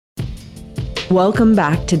Welcome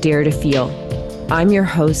back to Dare to Feel. I'm your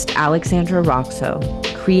host, Alexandra Roxo,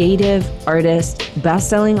 creative, artist,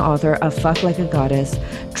 best-selling author of Fuck Like a Goddess,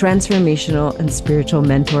 transformational and spiritual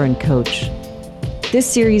mentor and coach. This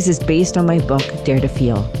series is based on my book, Dare to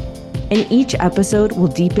Feel. And each episode will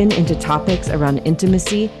deepen into topics around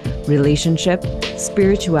intimacy, relationship,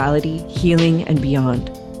 spirituality, healing, and beyond.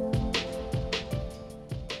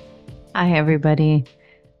 Hi, everybody.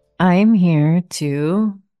 I'm here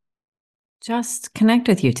to just connect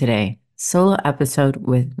with you today. Solo episode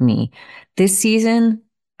with me. This season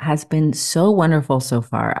has been so wonderful so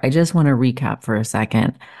far. I just want to recap for a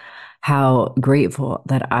second how grateful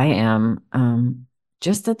that I am.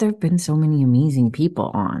 Just that there have been so many amazing people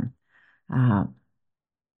on. I'm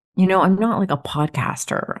not like a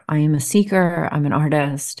podcaster. I am a seeker. I'm an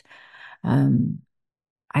artist.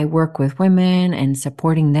 I work with women and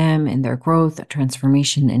supporting them in their growth,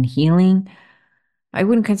 transformation, and healing. I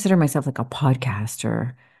wouldn't consider myself like a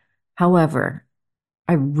podcaster. However,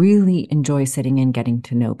 I really enjoy sitting and getting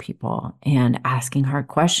to know people and asking hard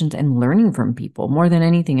questions and learning from people. More than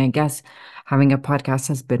anything, I guess having a podcast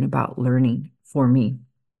has been about learning for me.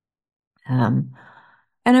 And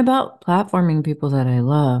about platforming people that I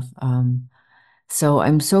love. So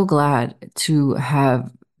I'm so glad to have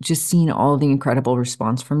just seen all the incredible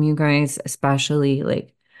response from you guys, especially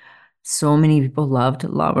like so many people loved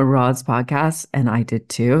Lava Rod's podcast, and I did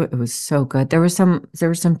too. It was so good. There were some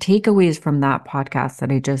takeaways from that podcast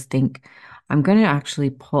that I just think I'm going to actually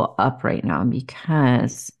pull up right now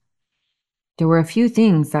because there were a few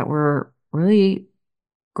things that were really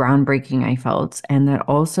groundbreaking, I felt, and that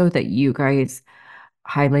also that you guys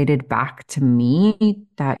highlighted back to me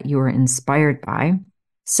that you were inspired by.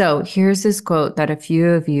 So here's this quote that a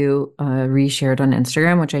few of you reshared on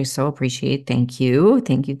Instagram, which I so appreciate. Thank you.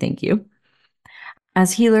 Thank you. Thank you.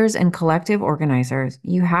 As healers and collective organizers,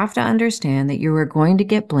 you have to understand that you are going to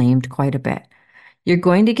get blamed quite a bit. You're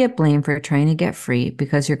going to get blamed for trying to get free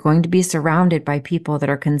because you're going to be surrounded by people that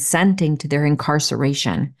are consenting to their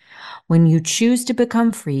incarceration. When you choose to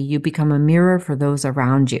become free, you become a mirror for those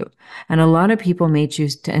around you. And a lot of people may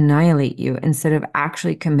choose to annihilate you instead of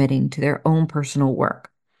actually committing to their own personal work.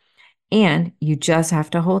 And you just have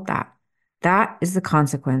to hold that. That is the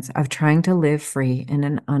consequence of trying to live free in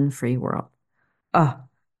an unfree world. Oh,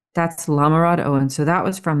 that's Lamarad Owen. So that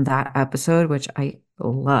was from that episode, which I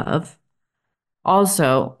love.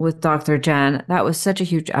 Also, with Dr. Jen, that was such a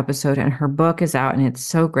huge episode, and her book is out and it's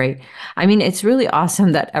so great. I mean, it's really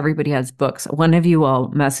awesome that everybody has books. One of you all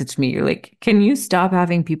messaged me, you're like, can you stop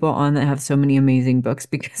having people on that have so many amazing books?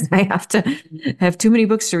 Because I have too many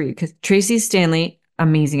books to read. Because Tracy Stanley,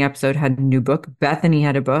 amazing episode, had a new book. Bethany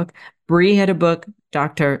had a book. Bree had a book.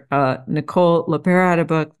 Dr. Nicole LaPera had a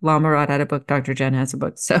book. Lamarad had a book. Dr. Jen has a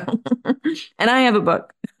book. So, and I have a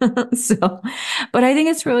book. So, but I think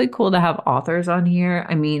it's really cool to have authors on here.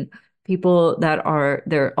 I mean, people that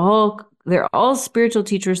they're all spiritual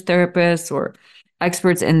teachers, therapists, or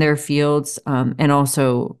experts in their fields, and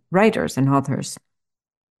also writers and authors.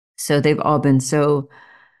 So they've all been so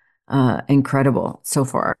incredible so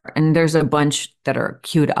far. And there's a bunch that are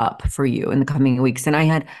queued up for you in the coming weeks. And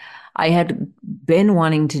I had been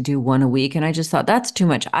wanting to do one a week, and I just thought that's too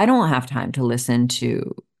much. I don't have time to listen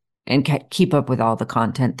to and keep up with all the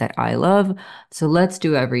content that I love. So let's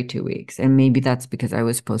do every 2 weeks. And maybe that's because I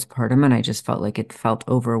was postpartum and I just felt like it felt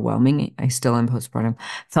overwhelming. I still am postpartum.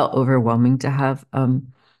 Felt overwhelming to have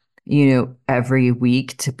every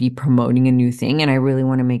week to be promoting a new thing. And I really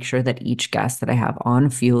want to make sure that each guest that I have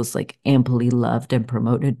on feels like amply loved and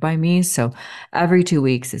promoted by me. So every 2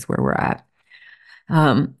 weeks is where we're at.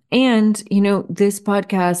 This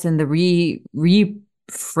podcast and the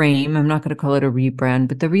reframe, I'm not going to call it a rebrand,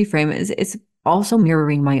 but the reframe is also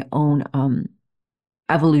mirroring my own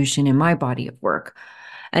evolution in my body of work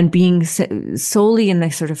and being solely in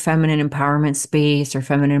the sort of feminine empowerment space or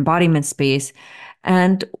feminine embodiment space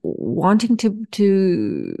and wanting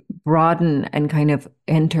to broaden and kind of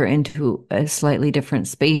enter into a slightly different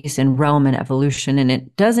space and realm and evolution. And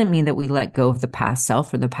it doesn't mean that we let go of the past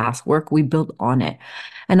self or the past work. We build on it.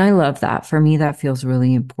 And I love that. For me, that feels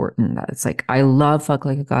really important. That it's like, I love Fuck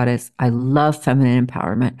Like a Goddess. I love feminine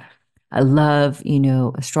empowerment. I love,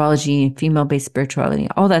 astrology and female-based spirituality.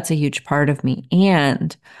 All that's a huge part of me.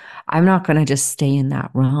 And I'm not going to just stay in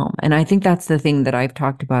that realm. And I think that's the thing that I've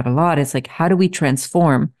talked about a lot. It's like, how do we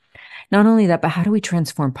transform? Not only that, but how do we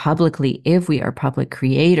transform publicly if we are public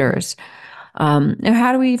creators? And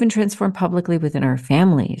how do we even transform publicly within our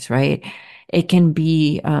families, right? It can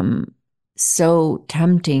be so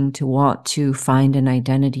tempting to want to find an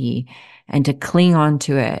identity and to cling on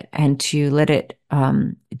to it and to let it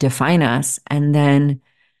define us, and then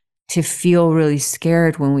to feel really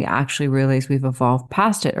scared when we actually realize we've evolved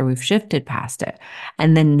past it or we've shifted past it.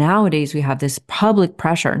 And then nowadays we have this public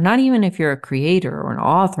pressure, not even if you're a creator or an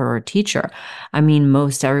author or a teacher. I mean,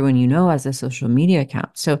 most everyone you know has a social media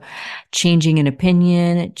account. So changing an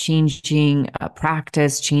opinion, changing a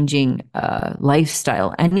practice, changing a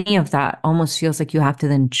lifestyle, any of that almost feels like you have to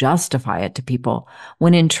then justify it to people.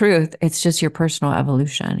 When in truth, it's just your personal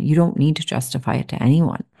evolution. You don't need to justify it to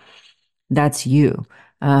anyone. That's you.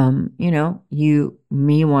 You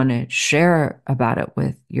may want to share about it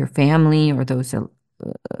with your family or those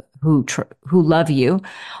who love you,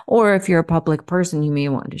 or if you're a public person, you may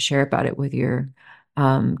want to share about it with your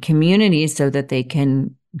community so that they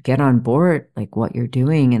can get on board like what you're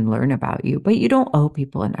doing and learn about you. But you don't owe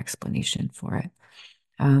people an explanation for it.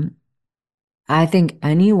 Um, I think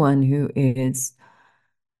anyone who is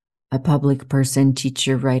a public person,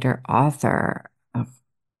 teacher, writer, author,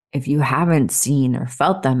 if you haven't seen or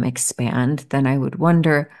felt them expand, then I would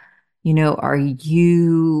wonder, are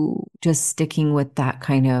you just sticking with that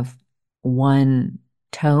kind of one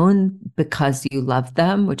tone because you love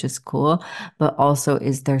them, which is cool, but also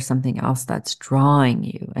is there something else that's drawing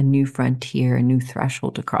you, a new frontier, a new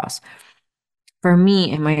threshold to cross? For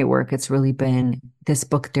me in my work, it's really been this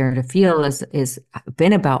book, Dare to Feel, is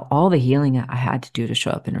been about all the healing I had to do to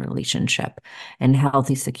show up in a relationship and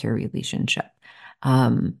healthy, secure relationship.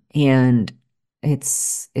 And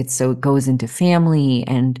it's so it goes into family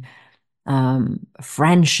and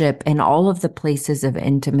friendship and all of the places of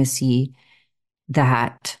intimacy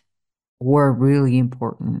that were really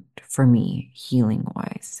important for me healing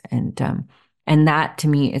wise. And that to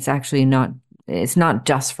me, it's not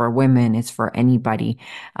just for women, it's for anybody.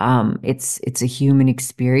 It's a human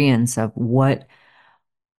experience of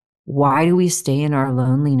why do we stay in our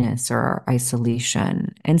loneliness or our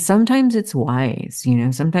isolation? And sometimes it's wise,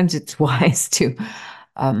 sometimes it's wise to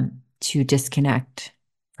disconnect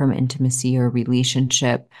from intimacy or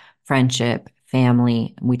relationship, friendship,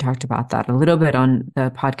 family. We talked about that a little bit on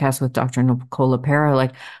the podcast with Dr. Nicole LePera.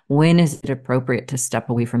 Like, when is it appropriate to step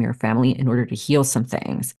away from your family in order to heal some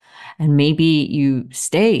things? And maybe you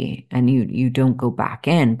stay and you don't go back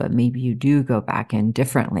in, but maybe you do go back in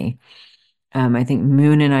differently. I think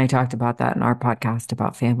Moon and I talked about that in our podcast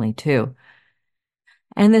about family too.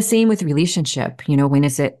 And the same with relationship. When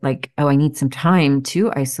is it like, oh, I need some time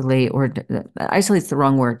to isolate, or isolate's the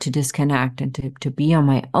wrong word, to disconnect and to be on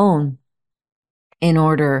my own in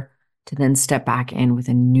order to then step back in with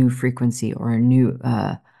a new frequency or a new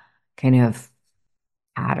kind of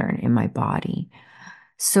pattern in my body.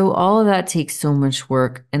 So all of that takes so much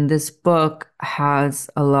work. And this book has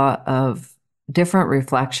a lot of different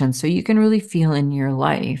reflections. So you can really feel in your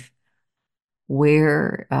life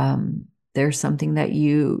where there's something that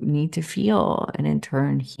you need to feel and in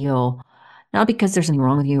turn heal. Not because there's something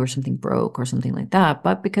wrong with you or something broke or something like that,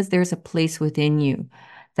 but because there's a place within you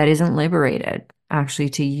that isn't liberated. Actually,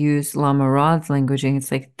 to use Lama Rod's languaging,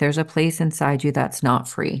 it's like there's a place inside you that's not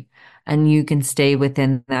free. And you can stay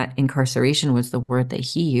within that. Incarceration was the word that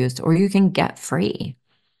he used, or you can get free.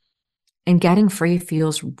 And getting free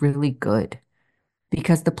feels really good,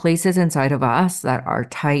 because the places inside of us that are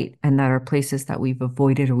tight and that are places that we've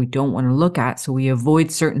avoided or we don't want to look at. So we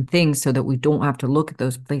avoid certain things so that we don't have to look at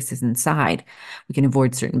those places inside. We can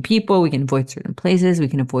avoid certain people. We can avoid certain places. We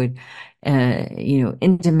can avoid,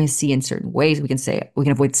 intimacy in certain ways. We can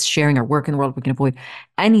avoid sharing our work in the world. We can avoid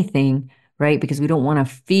anything, right? Because we don't want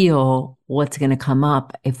to feel what's going to come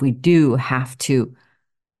up if we do have to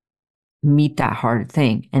meet that hard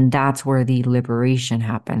thing. And that's where the liberation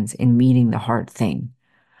happens, in meeting the hard thing,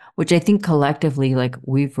 which I think collectively, like,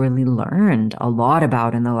 we've really learned a lot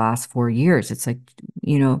about in the last 4 years. It's like,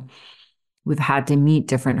 we've had to meet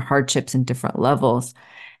different hardships in different levels.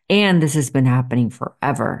 And this has been happening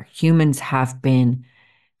forever. Humans have been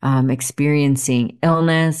experiencing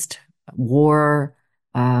illness, war,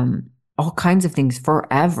 all kinds of things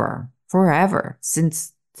forever,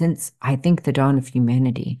 since I think the dawn of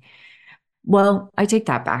humanity. Well, I take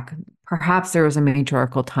that back. Perhaps there was a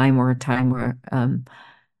matriarchal time, or a time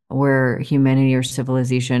where humanity or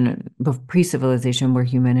civilization, pre-civilization, where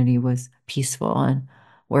humanity was peaceful and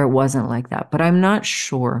where it wasn't like that. But I'm not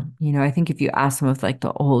sure. I think if you ask some of like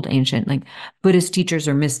the old ancient, like Buddhist teachers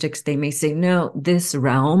or mystics, they may say, no, this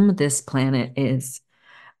realm, this planet is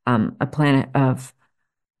a planet of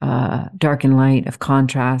dark and light, of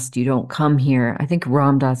contrast. You don't come here. I think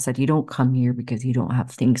Ram Dass said, you don't come here because you don't have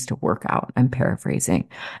things to work out. I'm paraphrasing.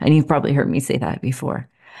 And you've probably heard me say that before.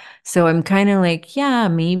 So I'm kind of like, yeah,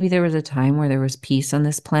 maybe there was a time where there was peace on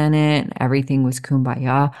this planet, everything was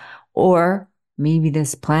kumbaya, or maybe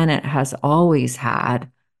this planet has always had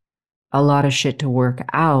a lot of shit to work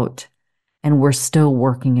out, and we're still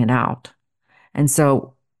working it out. And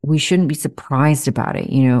so we shouldn't be surprised about it,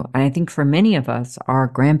 you know. And I think for many of us, our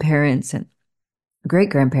grandparents and great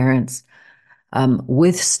grandparents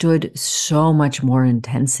withstood so much more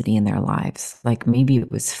intensity in their lives. Like maybe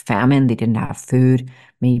it was famine, they didn't have food,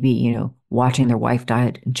 maybe, you know, watching their wife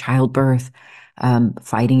die in childbirth,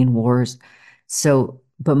 fighting in wars. So,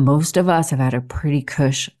 but most of us have had a pretty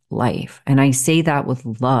cush life. And I say that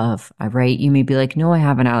with love, right? You may be like, no, I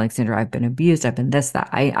haven't, Alexandra. I've been abused. I've been this, that.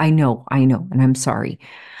 I know. And I'm sorry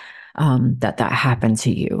that that happened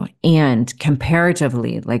to you. And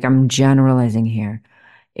comparatively, like I'm generalizing here,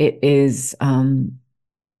 it is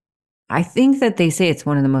I think that they say it's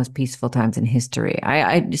one of the most peaceful times in history.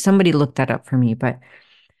 I somebody looked that up for me, but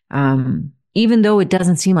even though it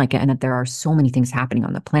doesn't seem like it, and that there are so many things happening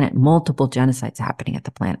on the planet, multiple genocides happening at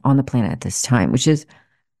the planet on the planet at this time, which is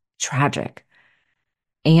tragic.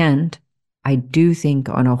 And I do think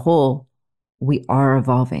on a whole, we are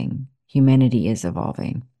evolving. Humanity is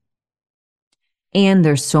evolving. And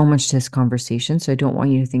there's so much to this conversation. So I don't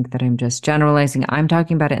want you to think that I'm just generalizing. I'm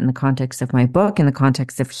talking about it in the context of my book, in the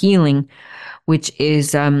context of healing, which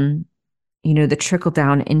is you know, the trickle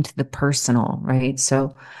down into the personal, right?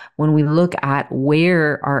 So when we look at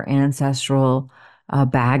where our ancestral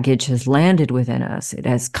baggage has landed within us, it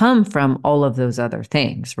has come from all of those other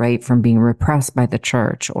things, right? From being repressed by the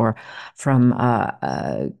church or from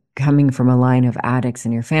coming from a line of addicts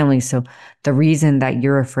in your family. So the reason that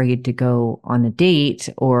you're afraid to go on a date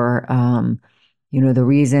or, you know, the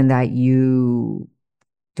reason that you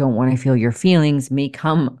don't want to feel your feelings may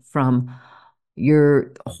come from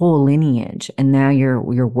your whole lineage, and now you're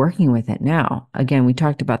working with it now. Again, we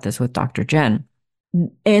talked about this with Dr. Jen.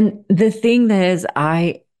 And the thing that is,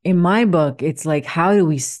 I in my book, it's like, how do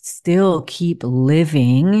we still keep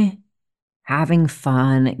living, having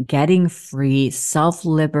fun, getting free,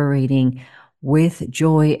 self-liberating with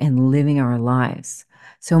joy and living our lives?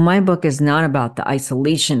 So my book is not about the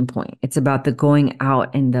isolation point. It's about the going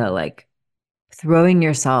out and the like throwing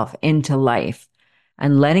yourself into life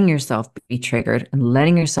and letting yourself be triggered and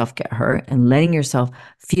letting yourself get hurt and letting yourself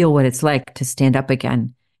feel what it's like to stand up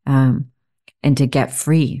again um, and to get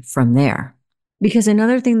free from there. Because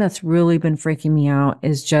another thing that's really been freaking me out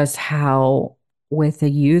is just how, with the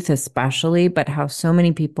youth especially, but how so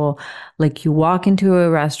many people, like you walk into a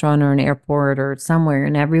restaurant or an airport or somewhere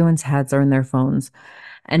and everyone's heads are in their phones.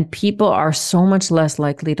 And people are so much less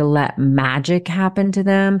likely to let magic happen to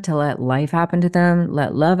them, to let life happen to them,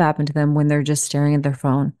 let love happen to them when they're just staring at their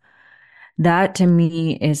phone. That to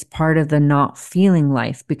me is part of the not feeling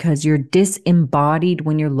life because you're disembodied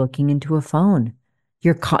when you're looking into a phone.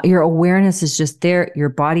 Your awareness is just there. Your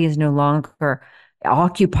body is no longer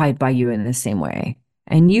occupied by you in the same way.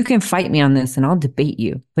 And you can fight me on this and I'll debate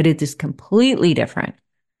you, but it is completely different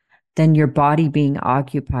than your body being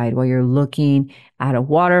occupied while you're looking at a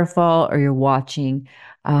waterfall or you're watching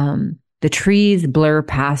the trees blur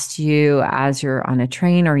past you as you're on a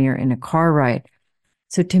train or you're in a car ride.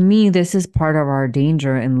 So to me, this is part of our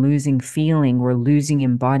danger in losing feeling. We're losing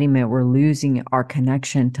embodiment. We're losing our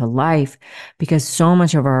connection to life because so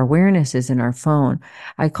much of our awareness is in our phone.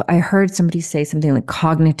 I heard somebody say something like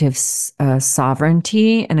cognitive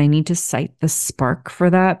sovereignty, and I need to cite the spark for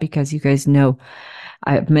that because you guys know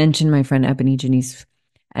I've mentioned my friend Ebony Janice,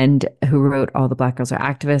 and who wrote All the Black Girls Are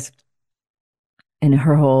Activists. And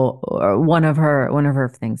her whole, or one of her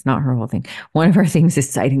things, not her whole thing, one of her things is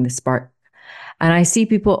citing the spark. And I see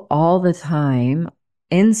people all the time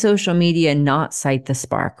in social media not cite the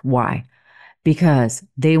spark. Why? Because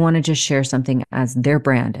they want to just share something as their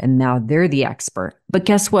brand and now they're the expert. But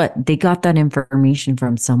guess what? They got that information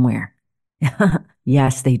from somewhere.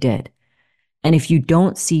 Yes, they did. And if you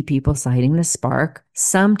don't see people citing the spark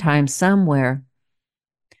sometime, somewhere,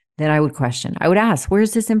 then I would question. I would ask,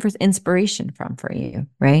 where's this inspiration from for you?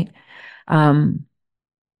 Right. Um,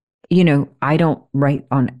 you know, I don't write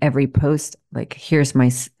on every post like here's my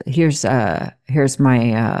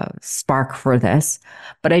spark for this,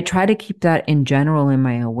 but I try to keep that in general in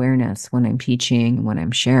my awareness when I'm teaching, when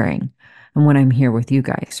I'm sharing, and when I'm here with you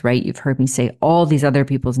guys, right? You've heard me say all these other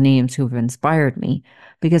people's names who have inspired me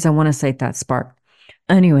because I want to cite that spark.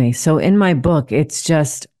 Anyway, so in my book, it's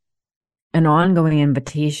just an ongoing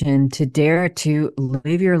invitation to dare to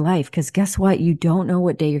live your life. Because guess what? You don't know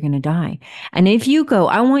what day you're going to die. And if you go,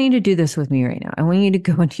 I want you to do this with me right now. I want you to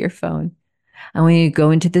go into your phone. I want you to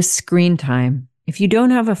go into the screen time. If you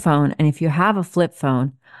don't have a phone and if you have a flip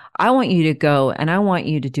phone, I want you to go and I want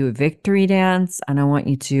you to do a victory dance and I want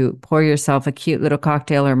you to pour yourself a cute little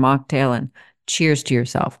cocktail or mocktail and cheers to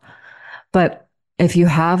yourself. But If you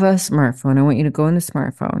have a smartphone, I want you to go in the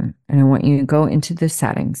smartphone and I want you to go into the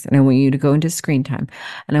settings and I want you to go into screen time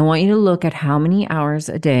and I want you to look at how many hours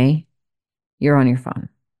a day you're on your phone.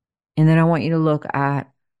 And then I want you to look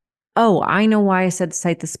at, oh, I know why I said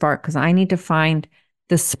cite the spark because I need to find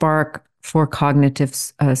the spark for cognitive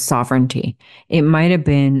sovereignty. It might have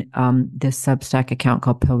been this Substack account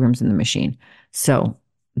called Pilgrims in the Machine. So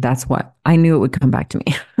that's what I knew it would come back to me.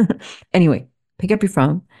 Anyway, pick up your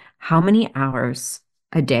phone. How many hours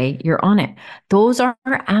a day you're on it? Those are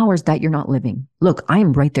hours that you're not living. Look,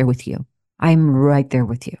 I'm right there with you. I'm right there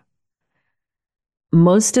with you.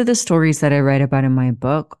 Most of the stories that I write about in my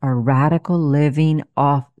book are radical living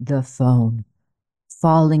off the phone,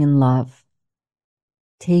 falling in love,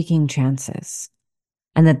 taking chances,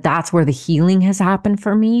 and that's where the healing has happened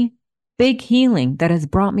for me. Big healing that has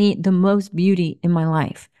brought me the most beauty in my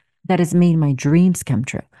life, that has made my dreams come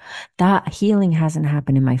true. That healing hasn't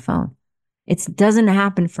happened in my phone. It doesn't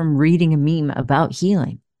happen from reading a meme about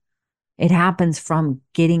healing. It happens from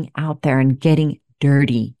getting out there and getting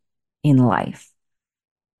dirty in life.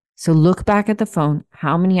 So look back at the phone.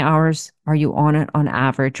 How many hours are you on it on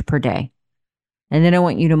average per day? And then I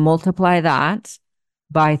want you to multiply that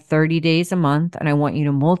by 30 days a month. And I want you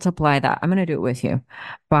to multiply that. I'm going to do it with you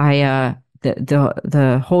by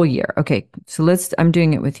the whole year. Okay. So I'm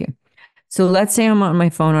doing it with you. So let's say I'm on my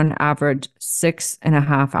phone on average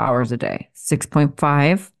 6.5 hours a day.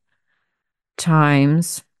 6.5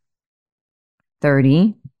 times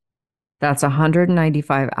 30. That's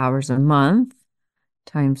 195 hours a month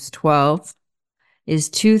times 12 is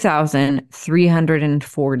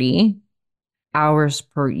 2,340 hours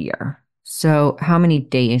per year. So how many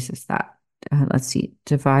days is that? Let's see,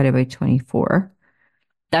 divided by 24.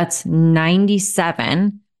 That's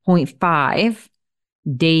 97.5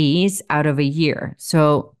 days out of a year.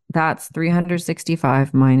 So that's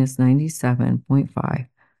 365 minus 97.5.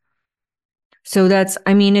 So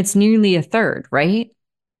it's nearly a third, right?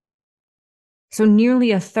 So nearly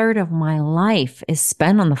a third of my life is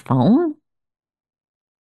spent on the phone.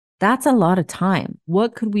 That's a lot of time.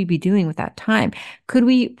 What could we be doing with that time? Could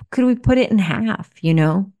we put it in half, you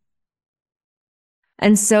know?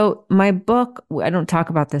 And so my book, I don't talk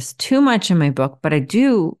about this too much in my book, but I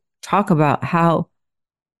do talk about how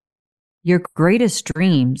your greatest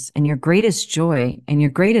dreams and your greatest joy and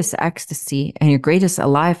your greatest ecstasy and your greatest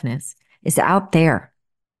aliveness is out there.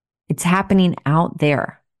 It's happening out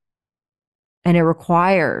there. And it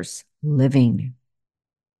requires living,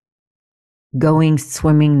 going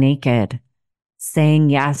swimming naked,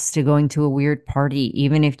 saying yes to going to a weird party,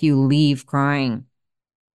 even if you leave crying.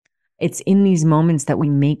 It's in these moments that we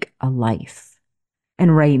make a life.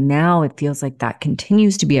 And right now, it feels like that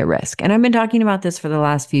continues to be at risk. And I've been talking about this for the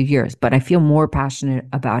last few years, but I feel more passionate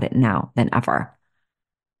about it now than ever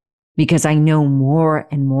because I know more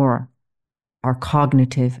and more our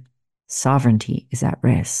cognitive sovereignty is at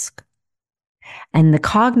risk. And the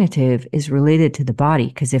cognitive is related to the body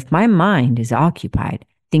because if my mind is occupied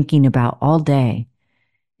thinking about all day,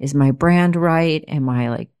 is my brand right? Am I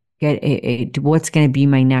like what's going to be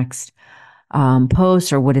my next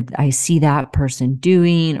post, or what did I see that person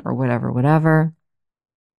doing, or whatever.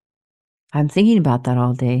 I'm thinking about that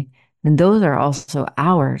all day. And those are also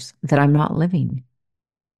hours that I'm not living.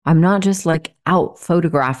 I'm not just like out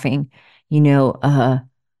photographing, a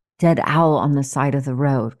dead owl on the side of the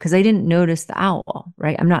road because I didn't notice the owl,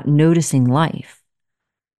 right? I'm not noticing life.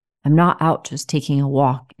 I'm not out just taking a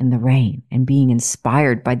walk in the rain and being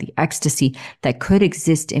inspired by the ecstasy that could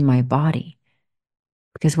exist in my body.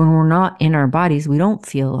 Because when we're not in our bodies, we don't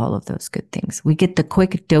feel all of those good things. We get the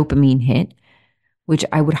quick dopamine hit, which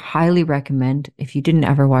I would highly recommend. If you didn't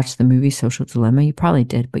ever watch the movie Social Dilemma, you probably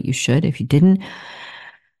did, but you should. If you didn't,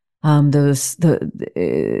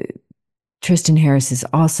 Tristan Harris is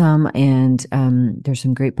awesome. And there's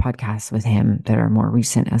some great podcasts with him that are more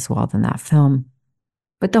recent as well than that film.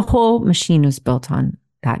 But the whole machine was built on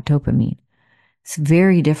that dopamine. It's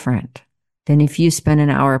very different than if you spend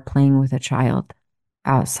an hour playing with a child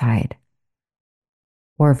outside,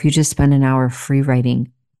 or if you just spend an hour free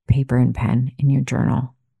writing paper and pen in your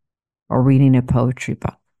journal or reading a poetry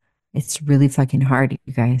book. It's really fucking hard,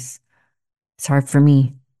 you guys. It's hard for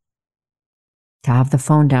me to have the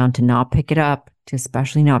phone down, to not pick it up, to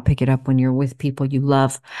especially not pick it up when you're with people you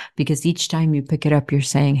love, because each time you pick it up, you're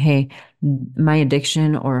saying, hey, my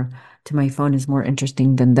addiction or to my phone is more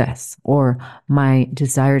interesting than this, or my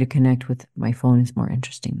desire to connect with my phone is more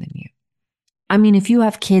interesting than you. I mean, if you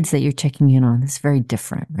have kids that you're checking in on, it's very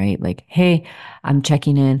different, right? Like, hey, I'm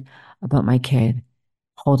checking in about my kid.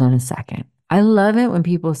 Hold on a second. I love it when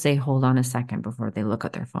people say, hold on a second before they look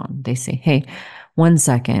at their phone. They say, hey, 1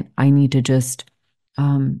 second. I need to just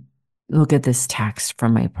Um, Look at this text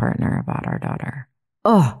from my partner about our daughter.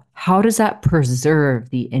 Oh, how does that preserve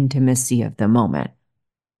the intimacy of the moment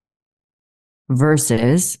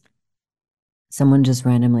versus someone just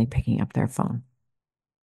randomly picking up their phone?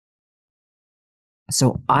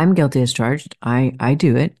 So I'm guilty as charged. I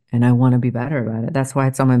do it and I want to be better about it. That's why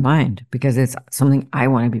it's on my mind because it's something I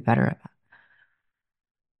want to be better at.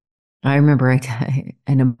 I remember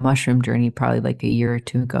in a mushroom journey, probably like a year or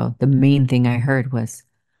two ago, the main thing I heard was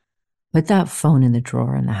put that phone in the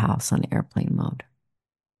drawer in the house on airplane mode.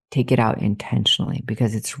 Take it out intentionally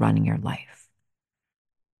because it's running your life.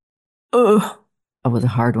 Ugh. It was a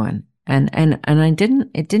hard one. And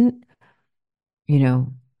it didn't, you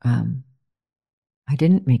know, um, I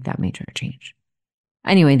didn't make that major change.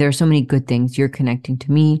 Anyway, there are so many good things. You're connecting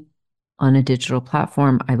to me on a digital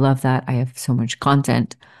platform. I love that. I have so much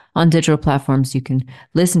content on digital platforms. You can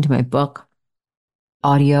listen to my book,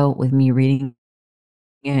 audio with me reading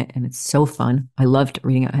it, and it's so fun. I loved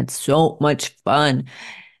reading it. I had so much fun.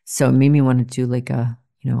 So it made me want to do like a,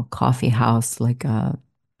 coffee house, like a,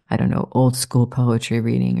 I don't know, old school poetry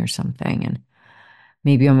reading or something. And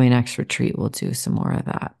maybe on my next retreat, we'll do some more of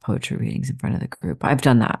that poetry readings in front of the group. I've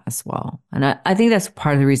done that as well. And I think that's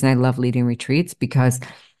part of the reason I love leading retreats because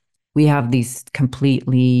we have these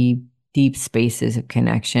completely deep spaces of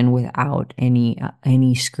connection without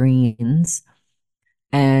any screens.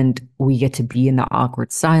 And we get to be in the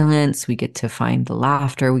awkward silence. We get to find the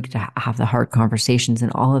laughter. We get to have the hard conversations.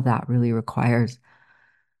 And all of that really requires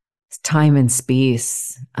time and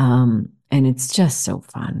space. And it's just so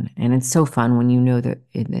fun. And it's so fun when you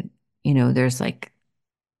know there's like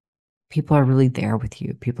people are really there with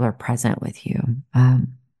you, people are present with you.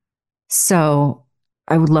 So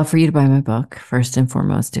I would love for you to buy my book, first and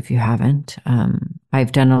foremost, if you haven't.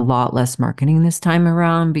 I've done a lot less marketing this time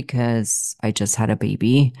around because I just had a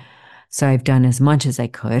baby. So I've done as much as I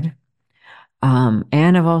could.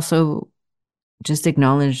 And I've also just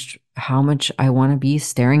acknowledged how much I want to be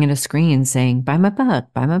staring at a screen saying, buy my book,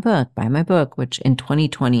 buy my book, buy my book, which in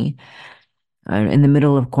 2020, in the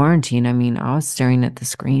middle of quarantine, I mean, I was staring at the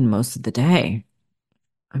screen most of the day.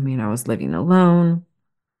 I mean, I was living alone.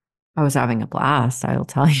 I was having a blast, I'll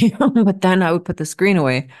tell you. But then I would put the screen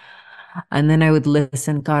away and then I would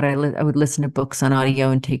listen. God, I would listen to books on audio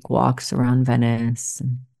and take walks around Venice,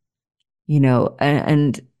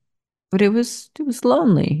 and but it was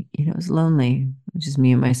lonely. It was lonely. Just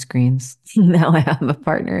me and my screens. Now I have a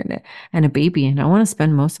partner and a baby, and I want to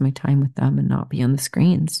spend most of my time with them and not be on the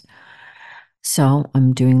screens. So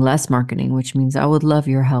I'm doing less marketing, which means I would love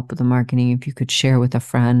your help with the marketing. If you could share with a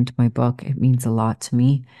friend my book, it means a lot to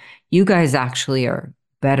me. You guys actually are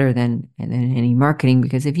better than any marketing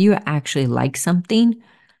because if you actually like something,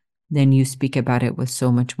 then you speak about it with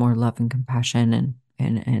so much more love and compassion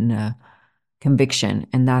and conviction.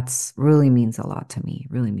 And that's really means a lot to me,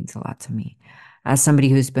 really means a lot to me. As somebody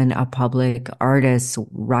who's been a public artist,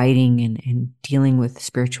 writing and dealing with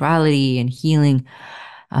spirituality and healing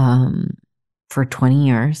for 20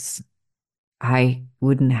 years, I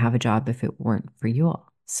wouldn't have a job if it weren't for you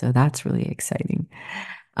all. So that's really exciting.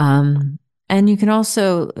 Um, and you can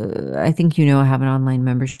also, I think I have an online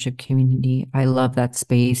membership community. I love that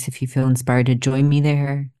space. If you feel inspired to join me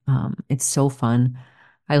there, it's so fun.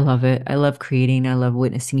 I love it. I love creating. I love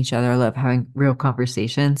witnessing each other. I love having real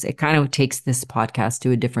conversations. It kind of takes this podcast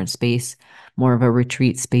to a different space, more of a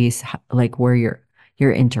retreat space, like where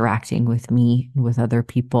you're interacting with me and with other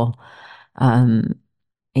people. Um,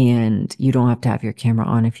 and you don't have to have your camera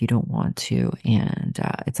on if you don't want to. And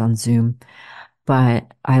it's on Zoom.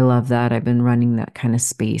 But I love that. I've been running that kind of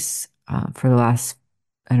space for the last,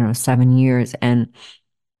 I don't know, 7 years. And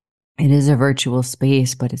it is a virtual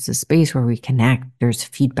space, but it's a space where we connect. There's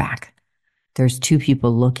feedback. There's two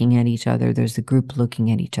people looking at each other. There's a group looking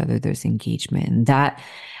at each other. There's engagement. And that,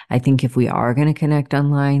 I think if we are going to connect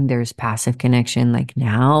online, there's passive connection. Like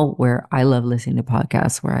now, where I love listening to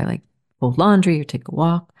podcasts where I like fold laundry or take a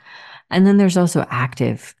walk. And then there's also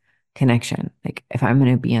active connection. Like if I'm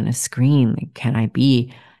going to be on a screen, like, can I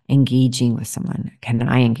be engaging with someone? Can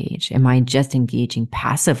I engage? Am I just engaging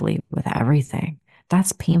passively with everything?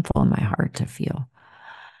 That's painful in my heart to feel.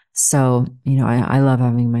 So, I love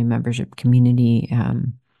having my membership community.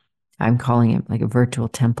 I'm calling it like a virtual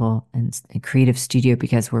temple and a creative studio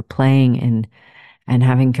because we're playing and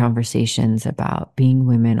having conversations about being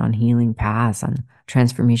women on healing paths, on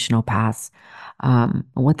transformational paths,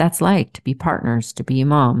 what that's like to be partners, to be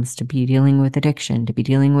moms, to be dealing with addiction, to be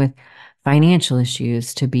dealing with financial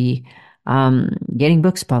issues, to be getting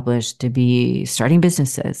books published, to be starting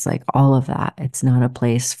businesses, like all of that. It's not a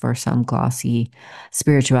place for some glossy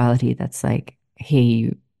spirituality that's like,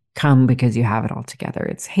 hey, come because you have it all together.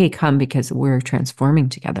 It's, hey, come because we're transforming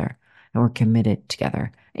together and we're committed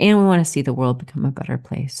together and we want to see the world become a better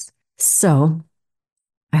place. So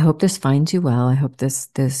I hope this finds you well. I hope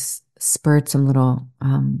this spurred some little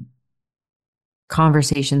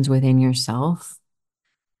conversations within yourself.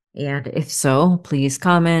 And if so, please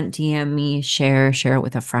comment, DM me, share it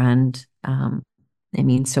with a friend. It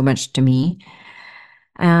means so much to me.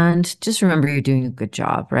 And just remember, you're doing a good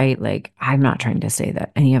job, right? Like, I'm not trying to say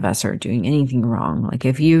that any of us are doing anything wrong. Like,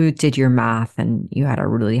 if you did your math and you had a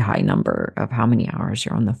really high number of how many hours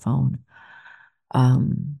you're on the phone,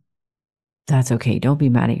 that's okay. Don't be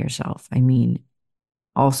mad at yourself. I mean,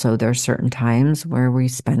 also, there are certain times where we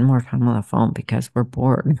spend more time on the phone because we're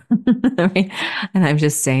bored. Right? And I'm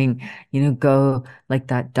just saying, go like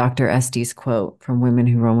that Dr. Estes quote from Women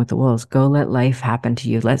Who Roam with the Wolves, go let life happen to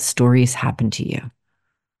you. Let stories happen to you.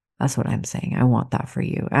 That's what I'm saying. I want that for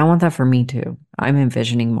you. I want that for me too. I'm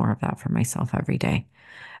envisioning more of that for myself every day.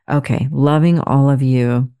 Okay. Loving all of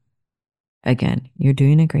you. Again, you're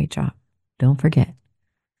doing a great job. Don't forget.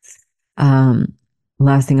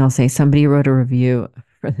 Last thing I'll say, somebody wrote a review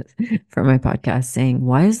for my podcast saying,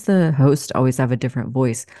 why does the host always have a different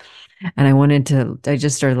voice? And I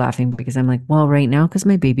just started laughing because I'm like, well, right now, because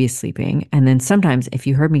my baby is sleeping. And then sometimes if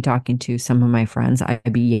you heard me talking to some of my friends,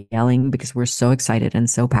 I'd be yelling because we're so excited and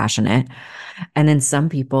so passionate. And then some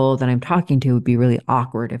people that I'm talking to would be really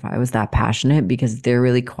awkward if I was that passionate because they're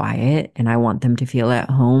really quiet and I want them to feel at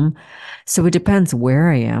home. So it depends where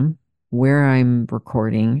I am, where I'm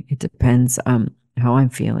recording. It depends how I'm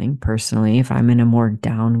feeling personally, if I'm in a more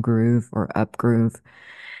down groove or up groove.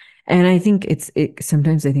 And I think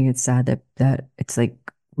sometimes I think it's sad that it's like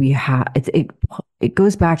it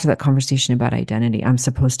goes back to that conversation about identity. I'm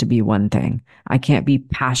supposed to be one thing. I can't be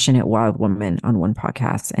passionate wild woman on one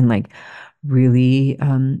podcast and like really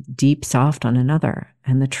deep soft on another.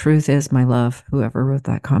 And the truth is, my love, whoever wrote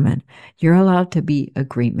that comment, you're allowed to be a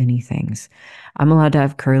great many things. I'm allowed to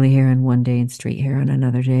have curly hair on one day and straight hair on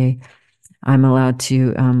another day. I'm allowed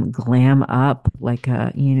to glam up like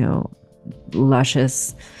a,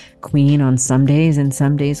 luscious queen on some days, and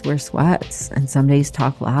some days wear sweats, and some days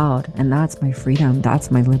talk loud. And that's my freedom.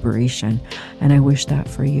 That's my liberation. And I wish that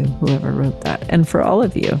for you, whoever wrote that, and for all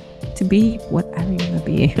of you to be whatever you want to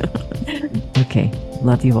be. Okay.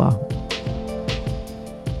 Love you all.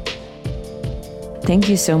 Thank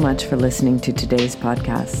you so much for listening to today's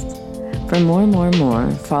podcast. For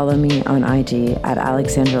more, follow me on IG at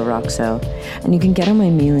Alexandra Roxo, and you can get on my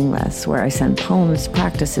mailing list where I send poems,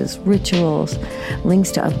 practices, rituals,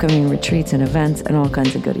 links to upcoming retreats and events, and all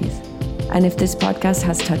kinds of goodies. And if this podcast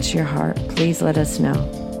has touched your heart, please let us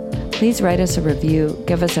know. Please write us a review,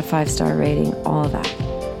 give us a 5-star rating, all of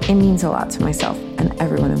that. It means a lot to myself and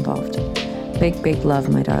everyone involved. Big love,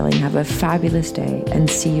 my darling. Have a fabulous day and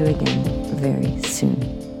see you again very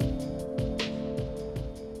soon.